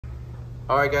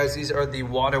All right, guys, these are the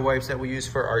water wipes that we use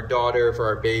for our daughter, for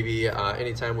our baby.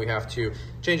 Anytime we have to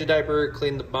change a diaper,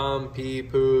 clean the bum, pee,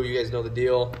 poo, you guys know the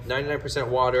deal. 99%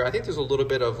 water. I think there's a little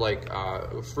bit of like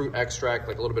fruit extract,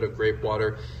 like a little bit of grape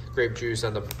water, grape juice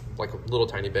on the, like a little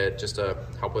tiny bit, just to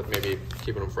help with maybe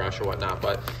keeping them fresh or whatnot.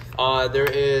 But there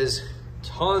is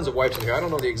tons of wipes in here. I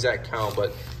don't know the exact count,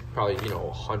 but probably,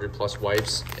 100 plus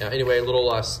wipes. Anyway, a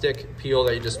little stick peel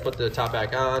that you just put the top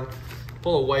back on.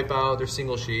 Pull a wipe out. They're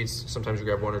single sheets. Sometimes you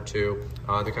grab one or two.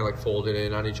 They're kind of like folded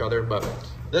in on each other, but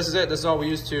this is it. This is all we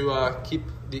use to keep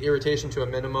the irritation to a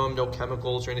minimum. No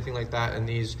chemicals or anything like that. And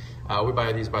these, we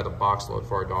buy these by the box load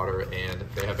for our daughter, and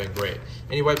they have been great.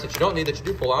 Any wipes that you don't need, that you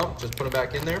do pull out, just put them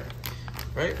back in there.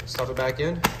 Right? Stuff it back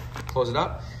in. Close it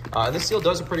up. And this seal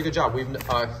does a pretty good job. We've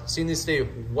seen these stay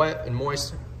wet and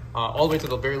moist all the way to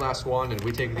the very last one, and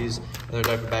we take these in their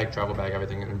diaper bag, travel bag,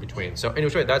 everything in between. So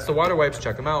anyway, that's the water wipes.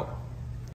 Check them out.